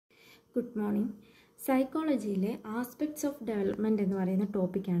Good morning. സൈക്കോളജിയിലെ aspects of development എന്ന് പറയുന്ന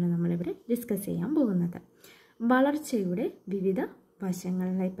ടോപ്പിക്കാണ് നമ്മളിവിടെ ഡിസ്കസ് ചെയ്യാൻ പോകുന്നത്. വളർച്ചയുടെ വിവിധ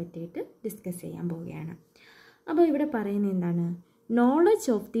വശങ്ങളെ പറ്റിയിട്ട് ഡിസ്കസ് ചെയ്യാൻ പോവുകയാണ്. അപ്പോൾ ഇവിടെ പറയുന്നത് എന്താണ്? Knowledge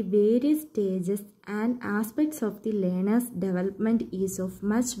of the various stages and aspects of the learners development is of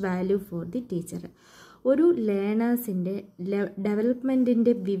much value for the teacher. ഒരു ലേണേഴ്സിൻ്റെ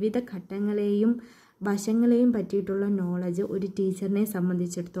ഡെവലപ്മെൻറ്റിൻ്റെ വിവിധ ഘട്ടങ്ങളെയും വശങ്ങളെയും പറ്റിയിട്ടുള്ള നോളജ് ഒരു ടീച്ചറിനെ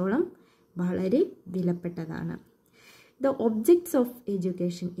സംബന്ധിച്ചിടത്തോളം വളരെ വിലപ്പെട്ടതാണ്. ദ ഒബ്ജക്ട്സ് ഓഫ്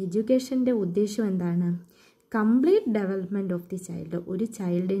എഡ്യൂക്കേഷൻ്റെ ഉദ്ദേശം എന്താണ്? Complete development of the child. ഒരു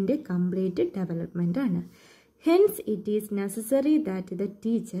ചൈൽഡിൻ്റെ കംപ്ലീറ്റ് ഡെവലപ്മെൻ്റ് ആണ്. Hence, it is necessary that the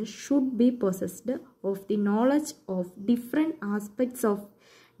teacher should be possessed of the knowledge of different aspects of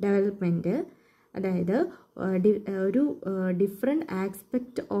development. അതായത് ഒരു ഡിഫറെൻറ്റ്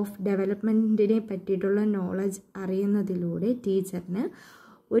ആസ്പെക്റ്റ് ഓഫ് ഡെവലപ്മെൻറ്റിനെ പറ്റിയിട്ടുള്ള knowledge അറിയുന്നതിലൂടെ ടീച്ചറിന്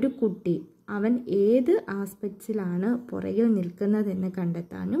ഒരു കുട്ടി അവൻ ഏത് ആസ്പെക്ട്സിലാണ് പുറകിൽ നിൽക്കുന്നതെന്ന്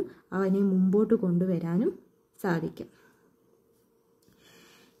കണ്ടെത്താനും അവനെ മുമ്പോട്ട് കൊണ്ടുവരാനും സാധിക്കും.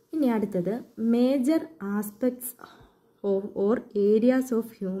 ഇനി അടുത്തത് major aspects or areas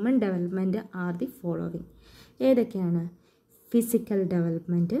of human development are the following. ഏതൊക്കെയാണ്? Physical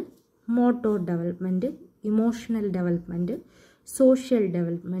development, motor development, emotional development, social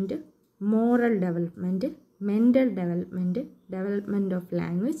development, moral development, mental development, development of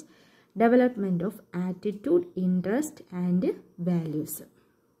language, development of attitude, interest and values.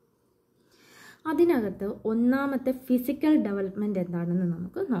 അതിനകത്ത് ഒന്നാമത്തെ physical development എന്താണെന്ന്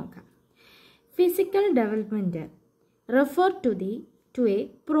നമുക്ക് നോക്കാം. Physical development refer to A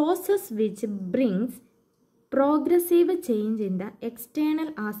process which brings progressive change in the external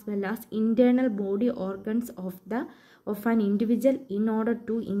as well as internal body organs of an individual in order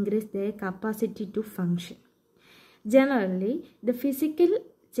to increase there capacity to function. Generally the physical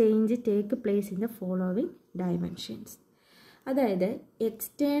change take place in the following dimensions. അതായത്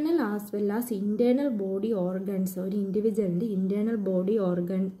external as well as internal body organs, ഒരു ഇൻഡിവിജ്വലിൻ്റെ internal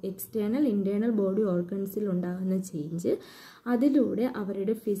body ഓർഗൻസിൽ ഉണ്ടാകുന്ന change, അതിലൂടെ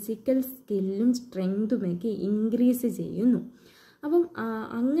അവരുടെ physical സ്കില്ലും സ്ട്രെങ്തുമൊക്കെ increase ചെയ്യുന്നു. അപ്പം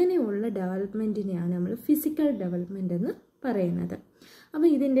അങ്ങനെയുള്ള ഡെവലപ്മെൻറ്റിനെയാണ് നമ്മൾ physical development എന്ന് പറയുന്നത്. അപ്പോൾ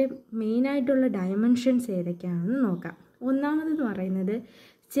ഇതിൻ്റെ മെയിനായിട്ടുള്ള ഡയമെൻഷൻസ് ഏതൊക്കെയാണെന്ന് നോക്കാം. ഒന്നാമതെന്ന് പറയുന്നത്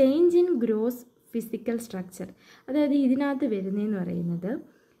change in gross physical structure. അതായത് ഇതിനകത്ത് വരുന്നതെന്ന് പറയുന്നത്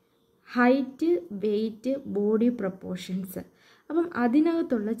ഹൈറ്റ്, വെയ്റ്റ്, ബോഡി പ്രൊപ്പോർഷൻസ്. അപ്പം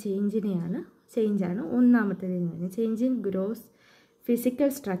അതിനകത്തുള്ള ചേഞ്ചാണ് ഒന്നാമത്തേതെന്ന് പറയുന്നത്. Change in gross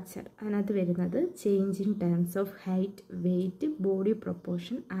physical structure. അതിനകത്ത് വരുന്നത് change in terms of height, weight, body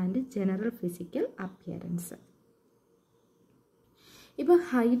proportion and general physical appearance. ഇപ്പോൾ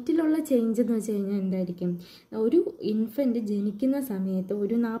ഹൈറ്റിലുള്ള ചേഞ്ച് എന്ന് വെച്ച് കഴിഞ്ഞാൽ എന്തായിരിക്കും? ഒരു ഇൻഫൻറ്റ് ജനിക്കുന്ന സമയത്ത്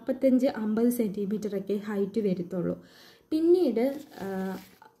ഒരു 45-50 സെൻറ്റിമീറ്ററൊക്കെ ഹൈറ്റ് വരത്തുള്ളൂ.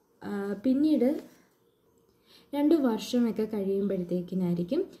 പിന്നീട് 2 വർഷമൊക്കെ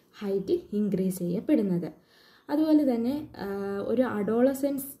കഴിയുമ്പോഴത്തേക്കിനായിരിക്കും ഹൈറ്റ് ഇൻക്രീസ് ചെയ്യപ്പെടുന്നത്. അതുപോലെ തന്നെ ഒരു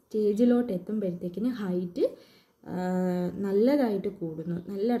അഡോളസെൻസ് സ്റ്റേജിലോട്ട് എത്തുമ്പോഴത്തേക്കിന് ഹൈറ്റ് നല്ലതായിട്ട് കൂടുന്നു,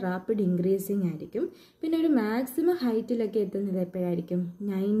 നല്ല റാപ്പിഡ് ഇൻക്രീസിങ് ആയിരിക്കും. പിന്നെ ഒരു മാക്സിമം ഹൈറ്റിലൊക്കെ എത്തുന്നത് എപ്പോഴായിരിക്കും?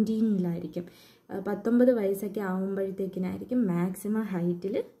 19-ലായിരിക്കും. 19 വയസ്സൊക്കെ ആകുമ്പോഴത്തേക്കിനായിരിക്കും മാക്സിമം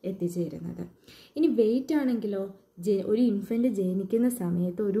ഹൈറ്റിൽ എത്തിച്ചേരുന്നത്. ഇനി വെയിറ്റ് ആണെങ്കിലോ, ഒരു ഇൻഫൻറ്റ് ജനിക്കുന്ന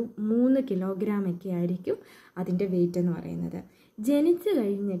സമയത്ത് ഒരു 3 കിലോഗ്രാമൊക്കെ ആയിരിക്കും അതിൻ്റെ വെയിറ്റ് എന്ന് പറയുന്നത്. ജനിച്ചു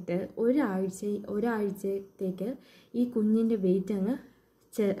കഴിഞ്ഞിട്ട് ഒരാഴ്ചത്തേക്ക് ഈ കുഞ്ഞിൻ്റെ വെയിറ്റ് അങ്ങ്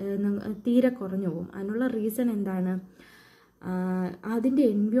തീരെ കുറഞ്ഞു പോകും. അതിനുള്ള റീസൺ എന്താണ്? അതിൻ്റെ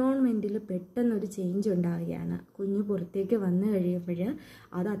എൻവയോൺമെൻറ്റിൽ പെട്ടെന്നൊരു ചേഞ്ച് ഉണ്ടാവുകയാണ്. കുഞ്ഞ് പുറത്തേക്ക് വന്നു കഴിയുമ്പോൾ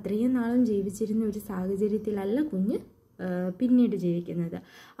അത് അത്രയും നാളും ജീവിച്ചിരുന്ന ഒരു സാഹചര്യത്തിലല്ല കുഞ്ഞ് പിന്നീട് ജീവിക്കുന്നത്.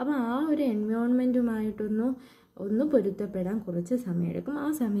 അപ്പോൾ ആ ഒരു എൻവയോൺമെൻറ്റുമായിട്ടൊന്ന് പൊരുത്തപ്പെടാൻ കുറച്ച് സമയമെടുക്കും. ആ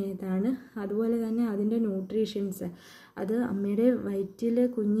സമയത്താണ് അതുപോലെ തന്നെ അതിൻ്റെ ന്യൂട്രീഷൻസ്, അത് അമ്മയുടെ വയറ്റിൽ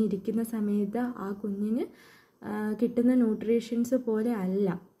കുഞ്ഞിരിക്കുന്ന സമയത്ത് ആ കുഞ്ഞിന് കിട്ടുന്ന ന്യൂട്രീഷൻസ് പോലെ അല്ല.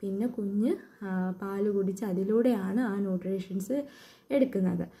 പിന്നെ കുഞ്ഞ് പാല് കുടിച്ച് അതിലൂടെയാണ് ആ ന്യൂട്രീഷൻസ്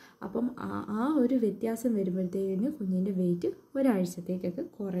എടുക്കുന്നത്. അപ്പം ആ ഒരു വ്യത്യാസം വരുമ്പോഴത്തേക്കിന് കുഞ്ഞിൻ്റെ വെയിറ്റ് ഒരാഴ്ചത്തേക്കൊക്കെ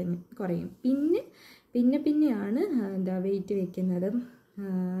കുറയും. പിന്നെയാണ് വെയിറ്റ് വയ്ക്കുന്നത്.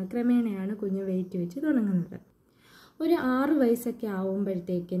 ക്രമേണയാണ് കുഞ്ഞ് വെയിറ്റ് വെച്ച് തുടങ്ങുന്നത്. ഒരു 6 വയസ്സൊക്കെ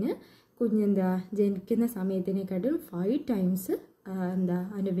ആവുമ്പോഴത്തേക്കിന് ജനിക്കുന്ന സമയത്തിനെക്കാട്ടും 5 ടൈംസ്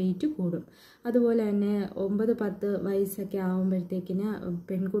അതിൻ്റെ വെയിറ്റ് കൂടും. അതുപോലെ തന്നെ 9-10 വയസ്സൊക്കെ ആകുമ്പോഴത്തേക്കിന്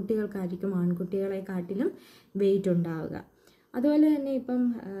പെൺകുട്ടികൾക്കായിരിക്കും ആൺകുട്ടികളെക്കാട്ടിലും വെയിറ്റ് ഉണ്ടാവുക. അതുപോലെ തന്നെ ഇപ്പം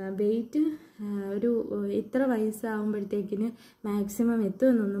വെയിറ്റ് ഒരു ഇത്ര വയസ്സാകുമ്പോഴത്തേക്കിന് മാക്സിമം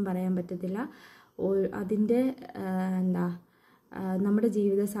എത്തുമെന്നൊന്നും പറയാൻ പറ്റത്തില്ല. അതിൻ്റെ നമ്മുടെ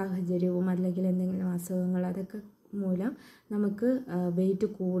ജീവിത സാഹചര്യവും അല്ലെങ്കിൽ എന്തെങ്കിലും അസുഖങ്ങൾ അതൊക്കെ മൂലം നമുക്ക് വെയിറ്റ്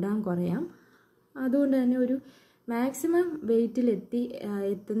കൂടാൻ കുറയാം. അതുകൊണ്ട് തന്നെ ഒരു മാക്സിമം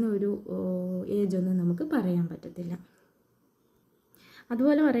എത്തുന്ന ഒരു ഏജൊന്നും നമുക്ക് പറയാൻ പറ്റത്തില്ല.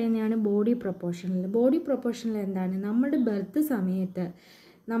 അതുപോലെ പറയുന്നതാണ് ബോഡി പ്രൊപ്പോർഷനിൽ. ബോഡി പ്രൊപ്പോർഷനിൽ എന്താണ്, നമ്മുടെ ബർത്ത് സമയത്ത്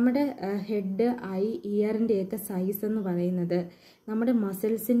നമ്മുടെ ഹെഡ്, ഐ, ഇയറിൻ്റെയൊക്കെ സൈസ് എന്ന് പറയുന്നത് നമ്മുടെ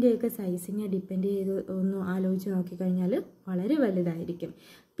മസിൽസിൻ്റെയൊക്കെ സൈസിനെ ഡിപ്പെൻഡ് ചെയ്ത് ഒന്ന് ആലോചിച്ച് നോക്കിക്കഴിഞ്ഞാൽ വളരെ വലുതായിരിക്കും.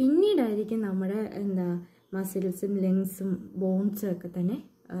 പിന്നീടായിരിക്കും നമ്മുടെ മസിൽസും ലങ്സും ബോൺസും ഒക്കെ തന്നെ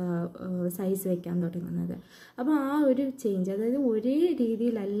സൈസ് വയ്ക്കാൻ തുടങ്ങുന്നത്. അപ്പോൾ ആ ഒരു ചേഞ്ച്, അതായത് ഒരേ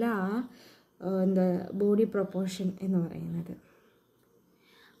രീതിയിലല്ല ബോഡി പ്രൊപ്പോർഷൻ എന്ന് പറയുന്നത്.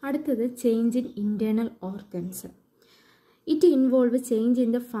 അടുത്തത് change in internal organs. It involve change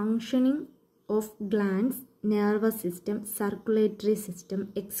in the functioning of glands, nervous system, circulatory system,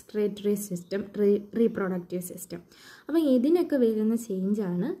 excretory system, reproductive system. അപ്പം ഇതിനൊക്കെ വരുന്ന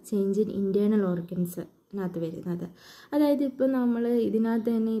ചേഞ്ചാണ് ചേഞ്ച് ഇൻ ഇൻറ്റേർണൽ ഓർഗൻസിനകത്ത് വരുന്നത്. അതായത് ഇപ്പം നമ്മൾ ഇതിനകത്ത്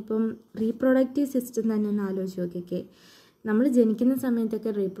തന്നെ ഇപ്പം റീപ്രൊഡക്റ്റീവ് സിസ്റ്റം തന്നെ ഒന്ന് ആലോചിച്ച് നോക്കിക്കേ. നമ്മൾ ജനിക്കുന്ന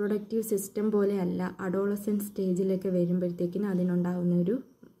സമയത്തൊക്കെ റീപ്രൊഡക്റ്റീവ് സിസ്റ്റം പോലെ അല്ല, അഡോളസെൻറ്റ് സ്റ്റേജിലൊക്കെ വരുമ്പോഴത്തേക്കിനും അതിനുണ്ടാകുന്ന ഒരു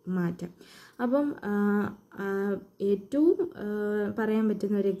മാറ്റം. അപ്പം ഏറ്റവും പറയാൻ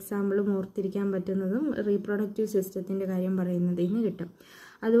പറ്റുന്ന ഒരു എക്സാമ്പിളും ഓർത്തിരിക്കാൻ പറ്റുന്നതും റീപ്രൊഡക്റ്റീവ് സിസ്റ്റത്തിൻ്റെ കാര്യം പറയുന്നത് ഇന്ന് കിട്ടും.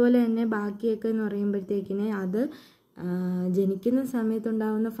 അതുപോലെ തന്നെ ബാക്കിയൊക്കെ എന്ന് പറയുമ്പോഴത്തേക്കിന് അത് ജനിക്കുന്ന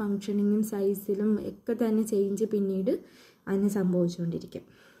സമയത്തുണ്ടാകുന്ന ഫങ്ഷനിങ്ങും സൈസിലും ഒക്കെ തന്നെ ചേഞ്ച് പിന്നീട് അതിന് സംഭവിച്ചുകൊണ്ടിരിക്കും.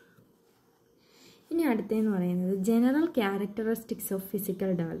 ഇനി അടുത്തതെന്ന് പറയുന്നത് general characteristics of physical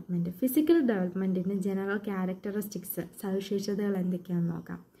development. Physical ഡെവലപ്മെൻറ്റിന് general characteristics, സവിശേഷതകൾ എന്തൊക്കെയാണെന്ന്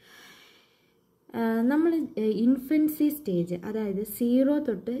നോക്കാം. നമ്മൾ ഇൻഫൻസി സ്റ്റേജ്, അതായത് 0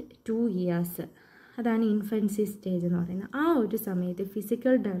 തൊട്ട് 2 ഇയേഴ്സ്, അതാണ് ഇൻഫൻസി സ്റ്റേജ് എന്ന് പറയുന്നത്. ആ ഒരു സമയത്ത്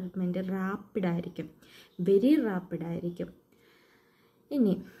ഫിസിക്കൽ ഡെവലപ്മെൻറ്റ് റാപ്പിഡായിരിക്കും, വെരി റാപ്പിഡായിരിക്കും.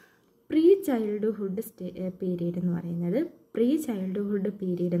 ഇനി പ്രീ ചൈൽഡ്ഹുഡ് പീരീഡ് എന്ന് പറയുന്നത്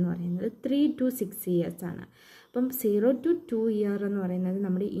 3 to 6 ഇയേഴ്സ് ആണ്. അപ്പം 0 to 2 ഇയർ എന്ന് പറയുന്നത്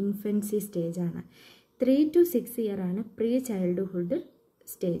നമ്മുടെ ഇൻഫൻസി സ്റ്റേജാണ്. 3 to 6 ഇയർ ആണ് പ്രീ ചൈൽഡ്ഹുഡ്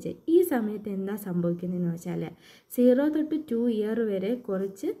സ്റ്റേജ്. ഈ സമയത്ത് എന്താ സംഭവിക്കുന്നതെന്ന് വെച്ചാൽ 0 തൊട്ട് 2 ഇയർ വരെ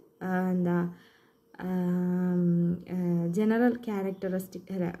കുറച്ച് ജനറൽ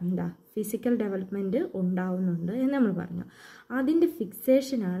ക്യാരക്ടറിസ്റ്റിക് ഫിസിക്കൽ ഡെവലപ്മെൻറ്റ് ഉണ്ടാവുന്നുണ്ട് എന്ന് നമ്മൾ പറഞ്ഞു. അതിൻ്റെ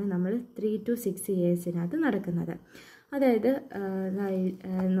ഫിക്സേഷനാണ് നമ്മൾ 3 to 6 ഇയേഴ്സിനകത്ത് നടക്കുന്നത്. അതായത്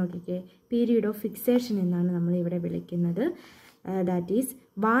നോക്കിക്കേ, പീരീഡ് ഓഫ് ഫിക്സേഷൻ എന്നാണ് നമ്മൾ ഇവിടെ വിളിക്കുന്നത്. That is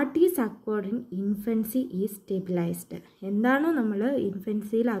what is acquired in infancy is stabilised. എന്താണോ നമ്മൾ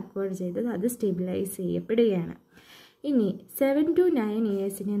ഇൻഫൻസിയിൽ അക്വേർഡ് ചെയ്തത് അത് സ്റ്റെബിലൈസ് ചെയ്യപ്പെടുകയാണ്. ഇനി 7 to 9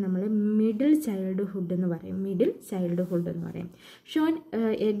 ഇയേഴ്സിനെ നമ്മൾ മിഡിൽ ചൈൽഡ്ഹുഡ് എന്ന് പറയും. Sean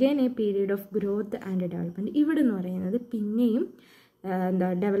again A period of growth and development. ഇവിടെ എന്ന് പറയുന്നത് പിന്നെയും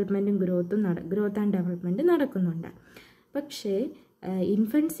ഡെവലപ്മെൻറ്റും ഗ്രോത്ത് ആൻഡ് ഡെവലപ്മെൻറ്റ് നടക്കുന്നുണ്ട്. പക്ഷേ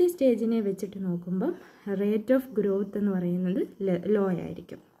ഇൻഫൻസി സ്റ്റേജിനെ വെച്ചിട്ട് നോക്കുമ്പോൾ റേറ്റ് ഓഫ് ഗ്രോത്ത് എന്ന് പറയുന്നത് ലോ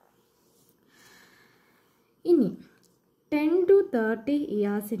ആയിരിക്കും. ഇനി 10 to 30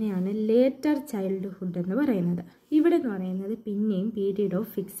 ഇയേഴ്സിനെയാണ് ലേറ്റർ ചൈൽഡ്ഹുഡ് എന്ന് പറയുന്നത്. ഇവിടെ എന്ന് പറയുന്നത് പിന്നെയും പീരീഡ് ഓഫ്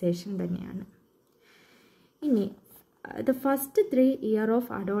ഫിക്സേഷൻ തന്നെയാണ്. ഇനി the first 3 year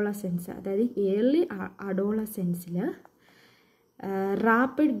of Adolescence, അതായത് early അഡോളസെൻസിൽ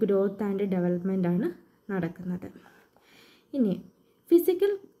rapid growth and development ആണ് നടക്കുന്നത്. ഇനി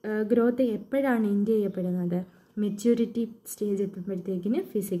ഫിസിക്കൽ ഗ്രോത്ത് എപ്പോഴാണ് എൻഡ് ചെയ്യപ്പെടുന്നത്? മെച്യൂരിറ്റി സ്റ്റേജ് എത്തുമ്പോഴത്തേക്കിന്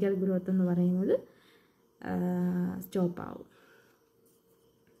ഫിസിക്കൽ ഗ്രോത്ത് എന്ന് പറയുന്നത് സ്റ്റോപ്പ് ആവും.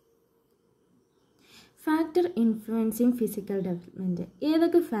 Factor influencing physical development.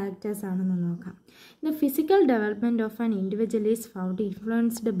 ഏതൊക്കെ ഫാക്ടേഴ്സ് ആണെന്ന് നോക്കാം. The physical development of an individual is found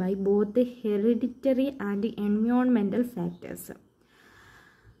influenced by both hereditary and environmental factors.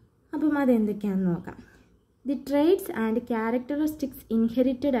 അപ്പം അതെന്തൊക്കെയാണെന്ന് നോക്കാം. The traits and characteristics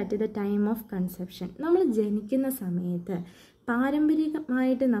inherited at the time of conception. നമ്മൾ ജനിക്കുന്ന സമയത്ത്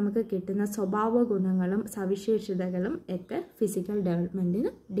പാരമ്പര്യമായിട്ട് നമുക്ക് കിട്ടുന്ന സ്വഭാവ ഗുണങ്ങളും സവിശേഷതകളും ഒക്കെ ഫിസിക്കൽ ഡെവലപ്മെൻറ്റിന്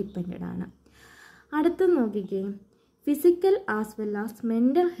ഡിപ്പെൻഡഡ് ആണ്. അടുത്ത നോക്കിക്കേ, physical as well as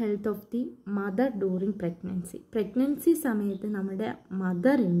mental health of the mother during pregnancy സമയത്ത് നമ്മുടെ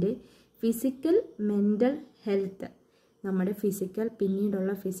മദറിൻ്റെ ഫിസിക്കൽ മെൻ്റൽ ഹെൽത്ത് നമ്മുടെ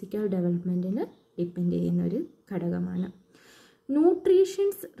പിന്നീടുള്ള ഫിസിക്കൽ ഡെവലപ്മെൻറ്റിന് ഡിപ്പെൻഡ് ചെയ്യുന്ന ഒരു ഘടകമാണ്.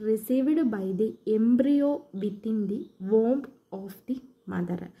 Nutritions received by the embryo within the womb of the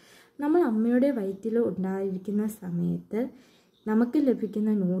mother. നമ്മൾ അമ്മയുടെ വയറ്റിൽ ഉണ്ടായിരിക്കുന്ന സമയത്ത് നമുക്ക്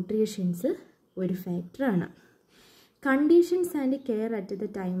ലഭിക്കുന്ന ന്യൂട്രീഷൻസ് ഒരു ഫാക്ടറാണ്. Conditions and care at the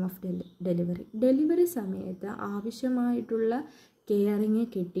time of delivery സമയത്ത് ആവശ്യമായിട്ടുള്ള കെയറിങ്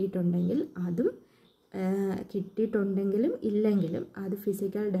കിട്ടിയിട്ടുണ്ടെങ്കിൽ അതും കിട്ടിയിട്ടുണ്ടെങ്കിലും ഇല്ലെങ്കിലും അത്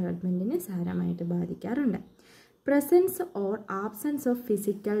ഫിസിക്കൽ ഡെവലപ്മെൻറ്റിനെ സാരമായിട്ട് ബാധിക്കാറുണ്ട്. Presence or absence of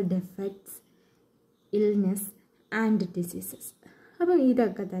physical defects, illness and diseases. അപ്പം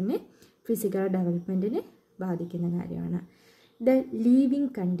ഇതൊക്കെ തന്നെ ഫിസിക്കൽ ഡെവലപ്മെൻറ്റിനെ ബാധിക്കുന്ന കാര്യമാണ്. ദ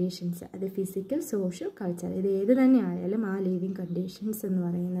ലീവിങ് കണ്ടീഷൻസ്, അത് ഫിസിക്കൽ, സോഷ്യൽ, കൾച്ചർ, ഇത് ഏത് തന്നെ ആയാലും ആ ലീവിങ് കണ്ടീഷൻസ് എന്ന്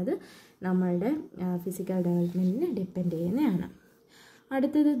പറയുന്നത് നമ്മളുടെ ഫിസിക്കൽ ഡെവലപ്മെൻറ്റിനെ ഡിപ്പെൻഡ് ചെയ്യുന്നതാണ്.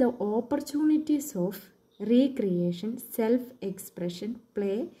 അടുത്തത് the opportunities of recreation, self expression,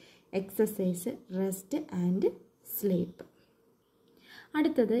 play, exercise, rest and sleep.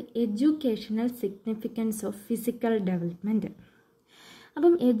 അടുത്തത് educational significance of physical development.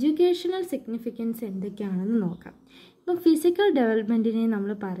 അപ്പം എഡ്യൂക്കേഷണൽ സിഗ്നിഫിക്കൻസ് എന്തൊക്കെയാണെന്ന് നോക്കാം. ഇപ്പം ഫിസിക്കൽ ഡെവലപ്മെൻറ്റിനെ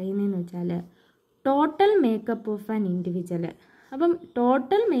നമ്മൾ പറയുന്നതെന്ന് വെച്ചാൽ total makeup of an individual. അപ്പം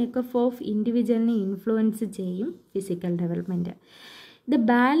ടോട്ടൽ മേക്കപ്പ് ഓഫ് ഇൻഡിവിജ്വലിനെ ഇൻഫ്ലുവൻസ് ചെയ്യും physical development. The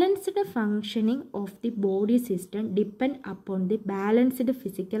balanced functioning of the body system depend upon the balanced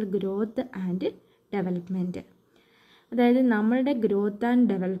physical growth and development. അതായത് നമ്മളുടെ ഗ്രോത്ത് ആൻഡ്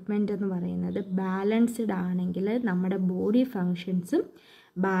ഡെവലപ്മെൻറ്റ് എന്ന് പറയുന്നത് ബാലൻസ്ഡ് ആണെങ്കിൽ നമ്മുടെ ബോഡി ഫങ്ഷൻസും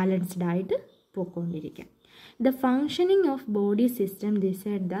ബാലൻസ്ഡ് ആയിട്ട് പോയിക്കൊണ്ടിരിക്കും. The functioning of body system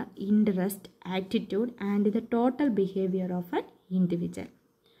decide the interest, attitude and the total behaviour of an individual.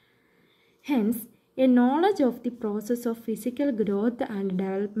 Hence a knowledge of the process of physical growth and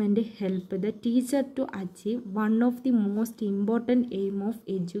development help the teacher to achieve one of the most important aim of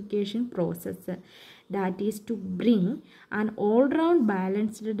education process, that is to bring an all-round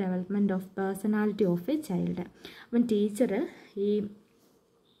balanced development of personality of a child. അപ്പം teacher ഈ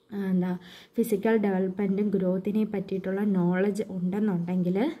physical ഡെവലപ്മെൻറ്റും ഗ്രോത്തിനെ പറ്റിയിട്ടുള്ള knowledge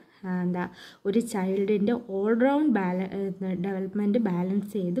ഉണ്ടെന്നുണ്ടെങ്കിൽ ഒരു ചൈൽഡിൻ്റെ all-round development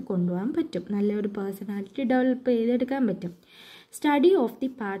balance ചെയ്ത് കൊണ്ടുപോകാൻ പറ്റും, നല്ലൊരു personality develop ചെയ്തെടുക്കാൻ പറ്റും. Study of the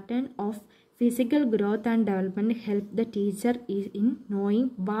pattern of physical growth and development help the teacher in knowing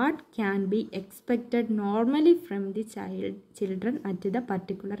what can be expected normally from the children at the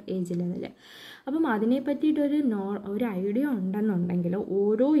particular age level. അപ്പം അതിനെ പറ്റിയിട്ടൊരു idea ഉണ്ടെന്നുണ്ടെങ്കിൽ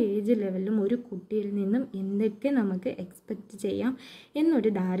ഓരോ ഏജ് ലെവലിലും ഒരു കുട്ടിയിൽ നിന്നും എന്തൊക്കെ നമുക്ക് എക്സ്പെക്റ്റ് ചെയ്യാം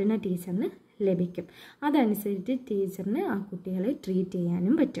എന്നൊരു ധാരണ ടീച്ചറിന് ലഭിക്കും. അതനുസരിച്ച് ടീച്ചറിന് ആ കുട്ടികളെ ട്രീറ്റ്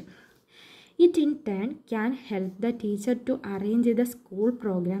ചെയ്യാനും പറ്റും. It in turn can help the teacher to arrange the school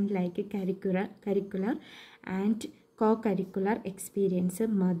program like curricular and co-curricular experience,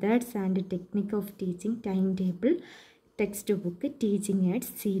 methods and technique of teaching, timetable, textbook, teaching aids,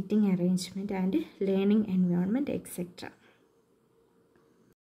 seating arrangement and learning environment, etc.